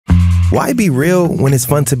Why be real when it's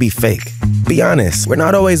fun to be fake? Be honest, we're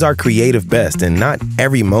not always our creative best, and not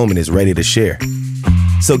every moment is ready to share.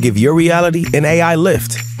 So give your reality an AI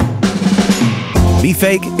lift.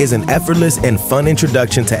 BeFake is an effortless and fun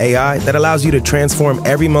introduction to AI that allows you to transform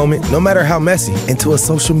every moment, no matter how messy, into a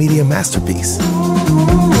social media masterpiece.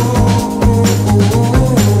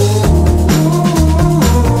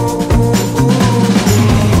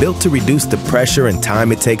 Built to reduce the pressure and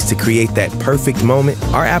time it takes to create that perfect moment,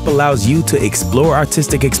 our app allows you to explore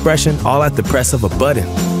artistic expression all at the press of a button.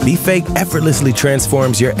 BeFake effortlessly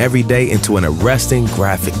transforms your everyday into an arresting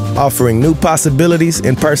graphic, offering new possibilities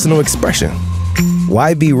in personal expression.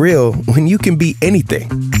 Why be real when you can be anything?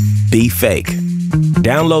 BeFake.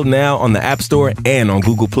 Download now on the App Store and on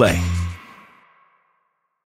Google Play.